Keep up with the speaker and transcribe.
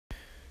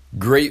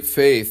Great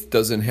faith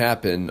doesn't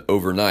happen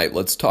overnight.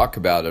 Let's talk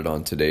about it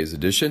on today's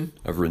edition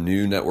of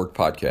Renew Network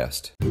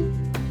Podcast.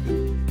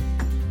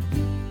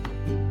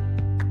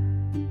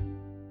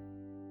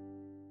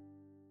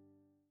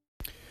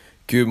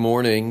 Good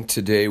morning.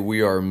 Today we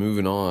are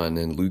moving on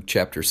in Luke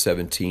chapter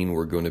 17.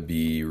 We're going to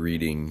be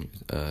reading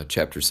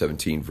chapter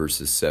 17,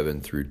 verses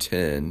 7 through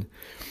 10.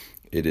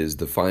 It is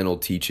the final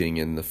teaching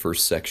in the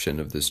first section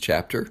of this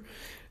chapter,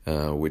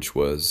 which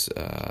was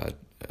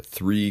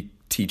three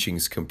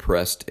teachings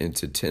compressed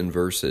into 10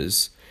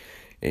 verses.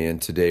 And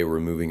today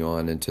we're moving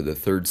on into the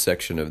third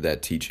section of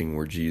that teaching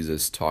where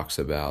Jesus talks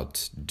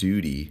about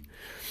duty.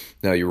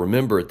 Now you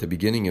remember at the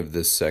beginning of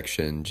this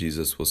section,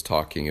 Jesus was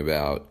talking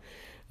about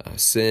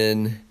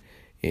sin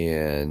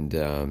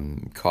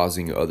and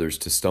causing others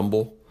to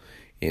stumble.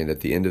 And at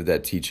the end of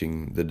that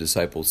teaching, the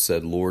disciples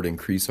said, "Lord,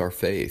 increase our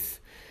faith."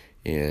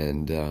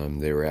 And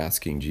they were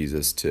asking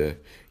Jesus to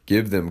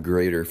give them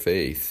greater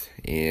faith.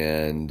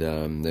 And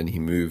then he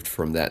moved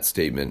from that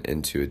statement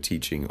into a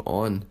teaching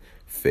on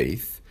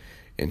faith.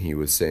 And he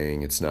was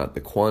saying it's not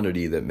the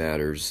quantity that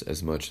matters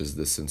as much as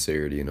the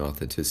sincerity and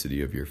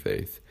authenticity of your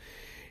faith.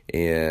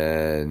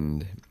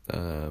 And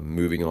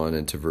moving on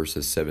into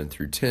verses 7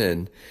 through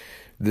 10,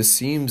 this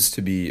seems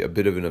to be a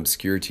bit of an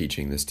obscure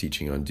teaching, this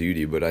teaching on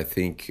duty, but I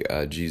think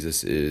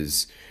Jesus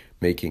is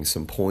making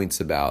some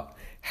points about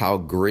how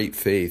great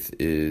faith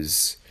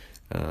is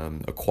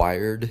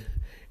acquired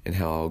and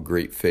how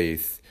great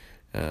faith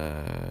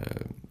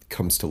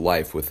comes to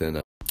life within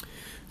us.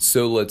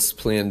 So let's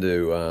plan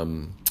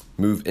to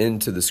move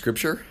into the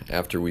scripture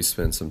after we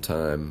spend some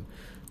time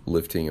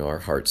lifting our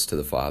hearts to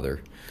the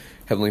Father.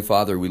 Heavenly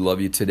Father, we love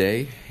you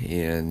today,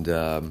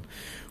 and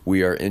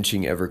we are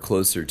inching ever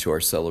closer to our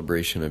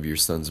celebration of your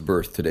Son's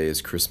birth. Today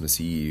is Christmas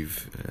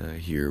Eve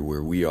here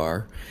where we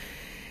are.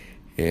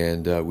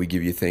 And we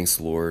give you thanks,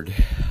 Lord,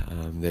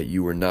 that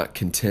you were not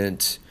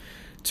content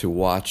to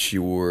watch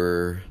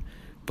your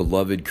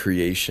beloved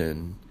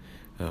creation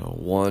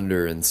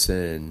wander in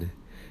sin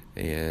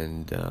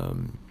and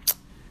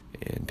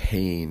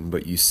pain,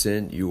 but you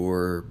sent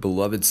your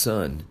beloved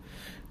Son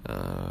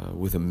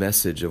with a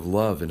message of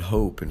love and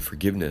hope and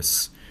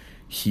forgiveness,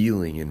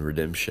 healing and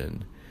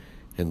redemption.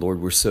 And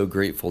Lord, we're so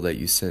grateful that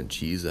you sent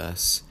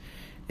Jesus.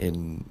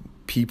 And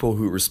people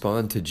who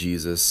respond to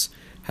Jesus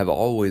have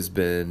always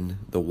been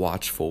the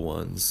watchful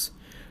ones,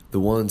 the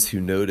ones who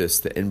notice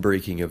the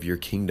inbreaking of your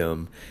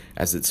kingdom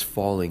as it's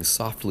falling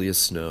softly as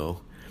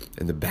snow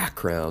in the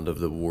background of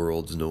the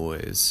world's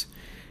noise.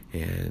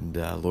 And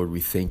Lord, we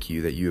thank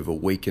you that you have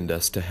awakened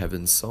us to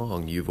heaven's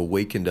song. You've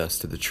awakened us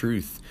to the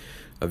truth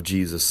of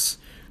Jesus'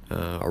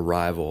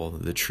 arrival,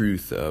 the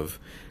truth of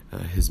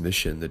his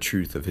mission, the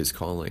truth of his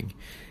calling.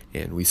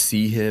 And we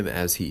see him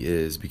as he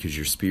is because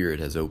your Spirit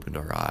has opened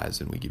our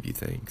eyes, and we give you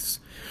thanks.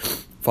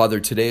 Father,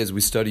 today as we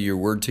study your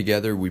word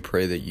together, we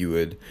pray that you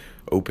would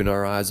open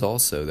our eyes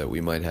also, that we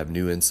might have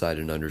new insight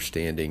and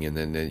understanding, and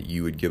then that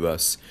you would give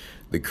us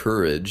the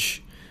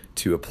courage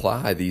to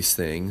apply these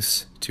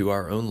things to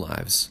our own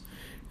lives.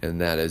 And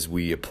that as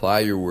we apply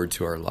your word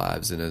to our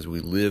lives and as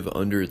we live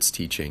under its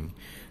teaching,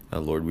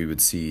 Lord, we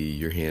would see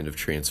your hand of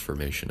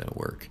transformation at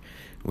work.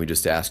 And we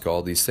just ask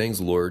all these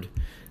things, Lord,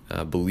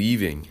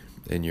 believing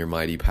in your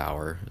mighty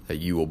power that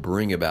you will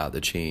bring about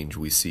the change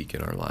we seek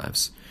in our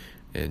lives.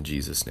 In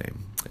Jesus'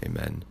 name,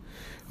 amen.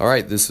 All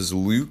right, this is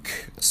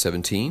Luke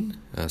 17,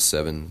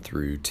 7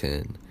 through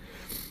 10.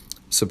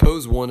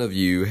 Suppose one of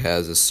you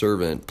has a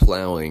servant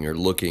plowing or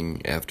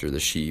looking after the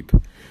sheep.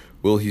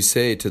 Will he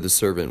say to the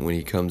servant when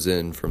he comes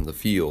in from the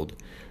field,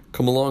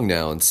 "Come along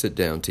now and sit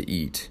down to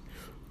eat"?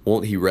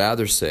 Won't he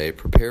rather say,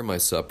 "Prepare my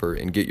supper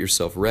and get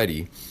yourself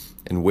ready,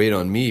 and wait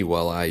on me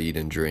while I eat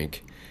and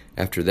drink?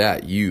 After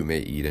that you may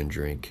eat and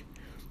drink"?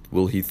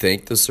 Will he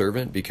thank the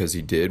servant because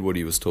he did what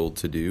he was told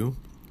to do?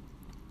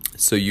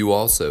 So you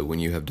also, when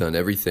you have done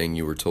everything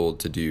you were told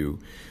to do,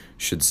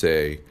 should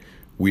say,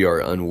 "We are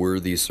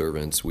unworthy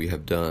servants. We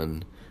have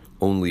done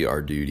only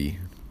our duty."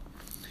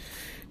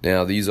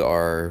 Now, these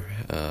are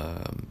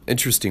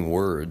interesting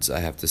words, I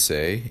have to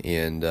say,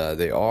 and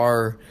they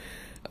are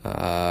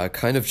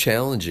kind of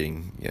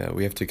challenging.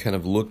 We have to kind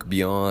of look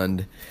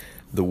beyond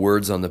the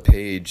words on the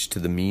page to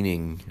the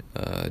meaning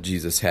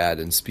Jesus had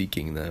in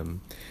speaking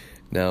them.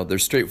 Now, they're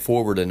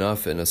straightforward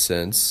enough in a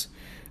sense.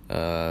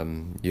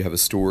 You have a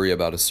story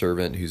about a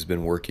servant who's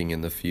been working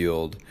in the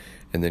field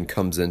and then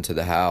comes into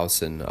the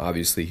house, and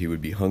obviously he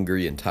would be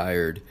hungry and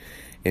tired,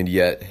 and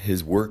yet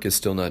his work is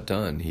still not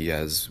done. He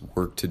has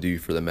work to do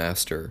for the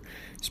master.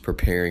 He's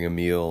preparing a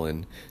meal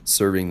and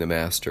serving the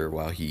master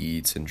while he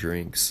eats and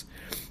drinks.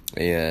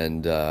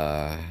 And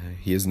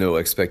he has no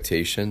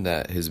expectation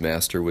that his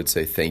master would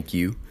say thank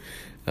you.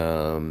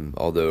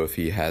 Although if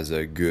he has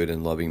a good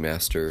and loving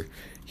master,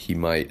 he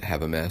might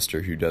have a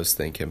master who does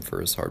thank him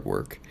for his hard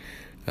work.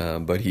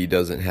 But he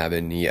doesn't have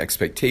any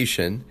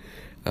expectation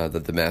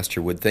that the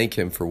master would thank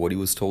him for what he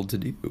was told to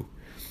do.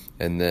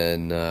 And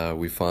then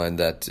we find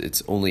that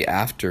it's only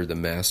after the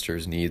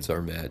master's needs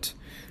are met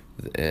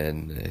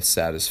and is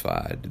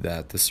satisfied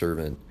that the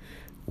servant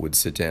would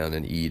sit down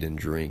and eat and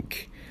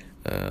drink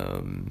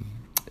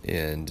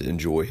and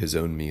enjoy his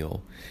own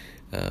meal.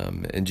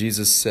 And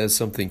Jesus says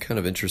something kind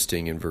of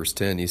interesting in verse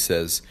 10. He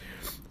says,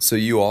 "So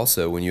you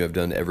also, when you have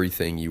done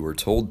everything you were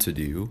told to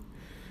do,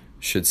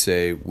 should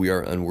say, 'We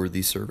are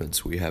unworthy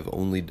servants. We have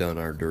only done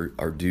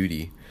our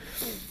duty.'"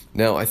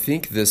 Now, I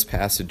think this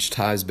passage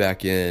ties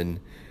back in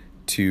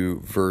to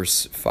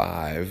verse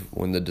 5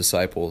 when the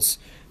disciples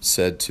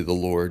said to the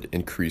Lord,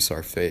 "Increase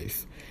our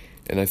faith."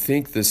 And I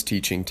think this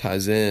teaching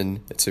ties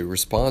in, it's a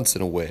response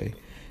in a way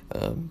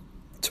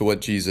to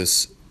what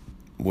Jesus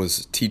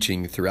was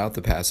teaching throughout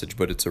the passage,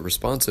 but it's a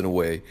response in a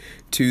way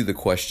to the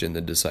question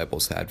the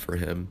disciples had for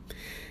him.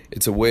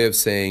 It's a way of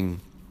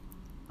saying,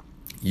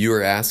 you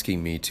are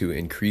asking me to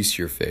increase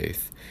your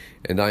faith,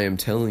 and I am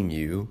telling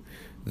you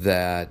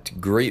that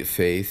great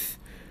faith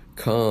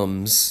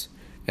comes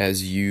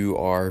as you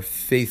are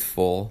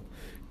faithful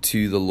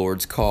to the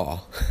Lord's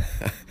call.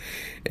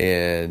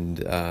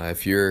 And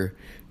if you're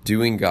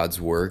doing God's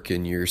work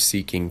and you're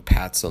seeking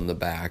pats on the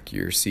back,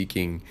 you're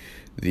seeking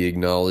the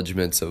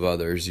acknowledgments of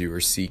others, you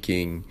are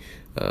seeking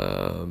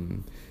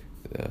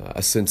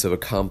a sense of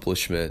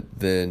accomplishment,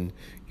 then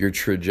your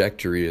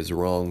trajectory is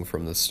wrong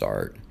from the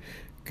start.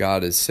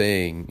 God is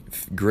saying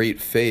great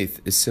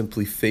faith is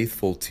simply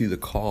faithful to the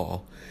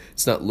call.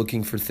 It's not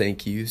looking for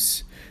thank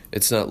yous.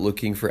 It's not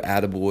looking for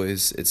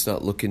attaboys. It's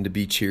not looking to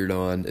be cheered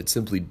on. It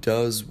simply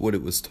does what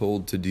it was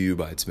told to do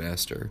by its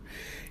master.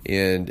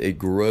 And it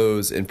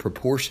grows in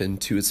proportion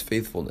to its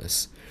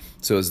faithfulness.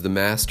 So as the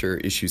master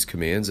issues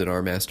commands, and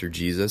our master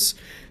Jesus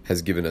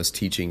has given us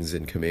teachings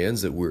and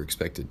commands that we're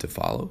expected to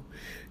follow,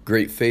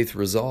 great faith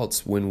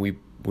results when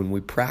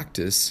we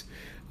practice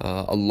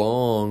a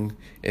long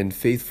and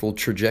faithful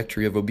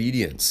trajectory of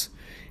obedience.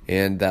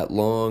 And that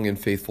long and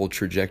faithful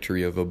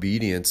trajectory of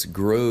obedience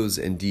grows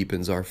and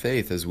deepens our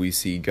faith as we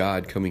see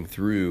God coming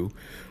through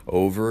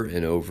over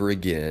and over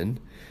again.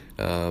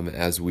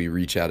 As we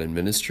reach out in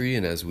ministry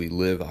and as we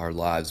live our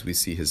lives, we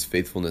see his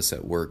faithfulness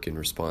at work in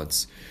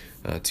response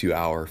to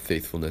our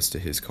faithfulness to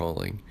his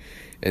calling.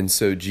 And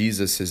so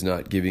Jesus is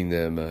not giving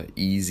them an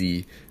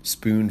easy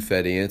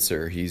spoon-fed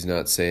answer. He's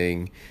not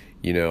saying,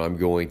 I'm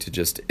going to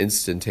just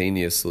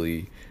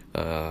instantaneously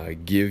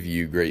give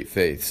you great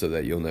faith so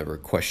that you'll never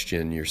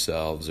question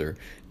yourselves or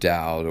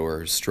doubt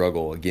or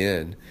struggle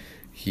again.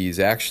 He's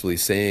actually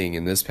saying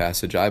in this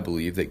passage, I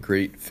believe, that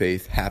great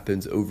faith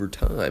happens over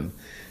time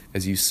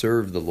as you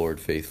serve the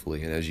Lord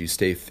faithfully and as you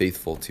stay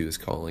faithful to his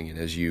calling and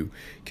as you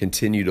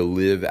continue to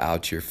live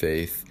out your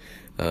faith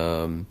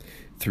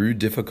through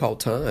difficult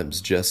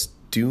times, just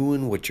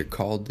doing what you're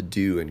called to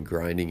do and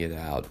grinding it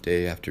out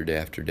day after day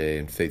after day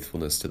in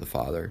faithfulness to the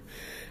Father.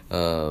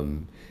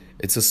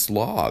 It's a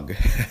slog.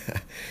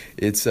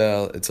 It's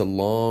a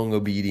long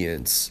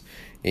obedience,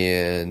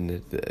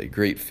 and the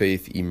great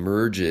faith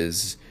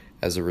emerges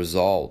as a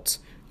result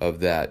of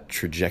that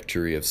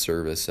trajectory of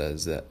service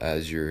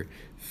as you're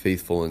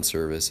faithful in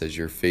service, as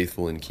you're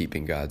faithful in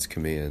keeping God's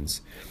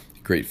commands.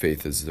 Great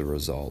faith is the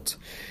result.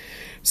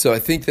 So I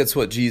think that's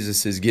what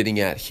Jesus is getting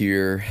at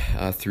here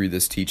through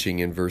this teaching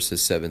in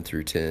verses 7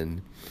 through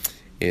 10.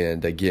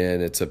 And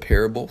again, it's a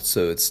parable,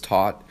 so it's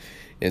taught,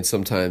 and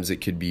sometimes it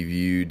could be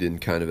viewed in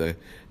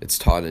it's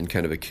taught in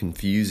kind of a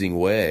confusing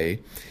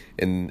way.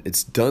 And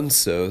it's done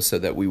so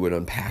that we would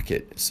unpack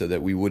it, so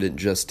that we wouldn't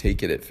just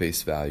take it at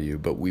face value,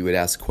 but we would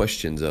ask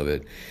questions of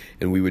it,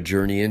 and we would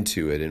journey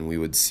into it, and we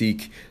would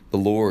seek the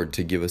Lord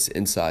to give us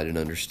insight and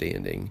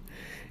understanding.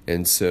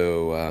 And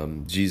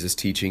so Jesus'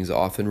 teachings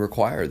often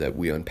require that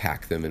we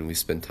unpack them and we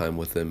spend time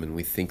with them and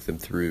we think them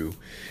through,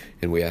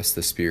 and we ask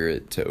the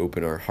Spirit to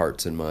open our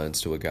hearts and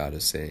minds to what God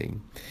is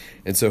saying.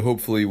 And so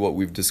hopefully what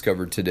we've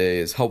discovered today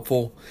is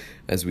helpful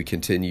as we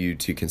continue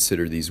to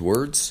consider these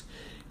words.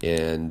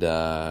 And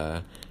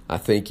I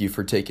thank you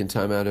for taking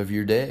time out of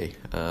your day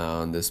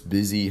on this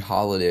busy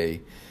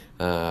holiday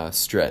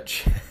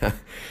stretch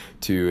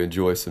to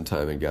enjoy some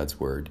time in God's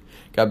Word.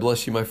 God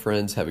bless you, my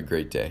friends. Have a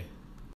great day.